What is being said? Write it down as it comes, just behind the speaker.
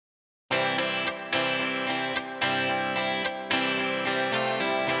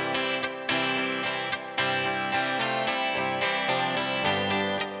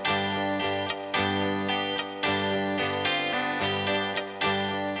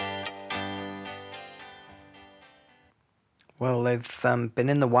Well, they've been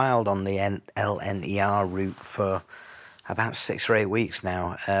in the wild on the LNER route for about 6 or 8 weeks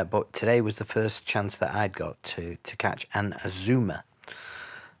now, but today was the first chance that I'd got to catch an Azuma.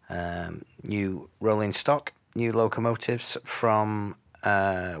 New rolling stock, new locomotives from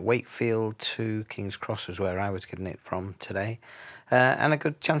Wakefield to King's Cross was where I was getting it from today, and a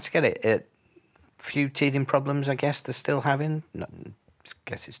good chance to get it. A few teething problems, I guess, they're still having. I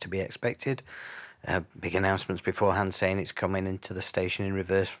guess it's to be expected. Big announcements beforehand saying it's coming into the station in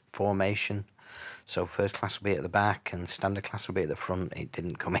reverse formation. So first class will be at the back and standard class will be at the front. It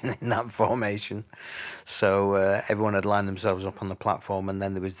didn't come in that formation. So everyone had lined themselves up on the platform, and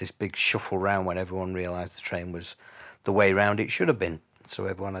then there was this big shuffle round when everyone realised the train was the way round it should have been. So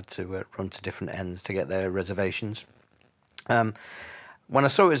everyone had to run to different ends to get their reservations. When I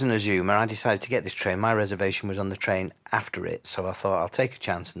saw it was an Azuma, I decided to get this train. My reservation was on the train after it, so I thought I'll take a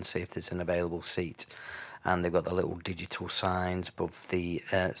chance and see if there's an available seat. And they've got the little digital signs above the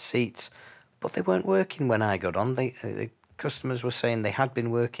seats, but they weren't working when I got on. The customers were saying they had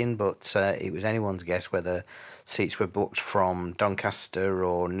been working, but it was anyone's guess whether seats were booked from Doncaster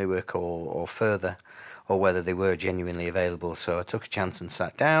or Newark or further, or whether they were genuinely available. So I took a chance and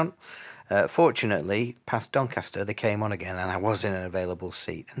sat down. Fortunately, past Doncaster, they came on again, and I was in an available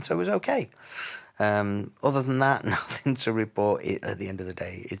seat, and so it was okay. Other than that, nothing to report. At the end of the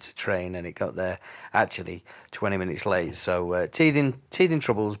day, it's a train, and it got there actually 20 minutes late. So teething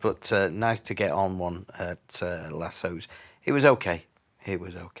troubles, but nice to get on one at last. So it was okay. It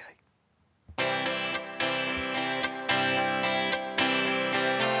was okay.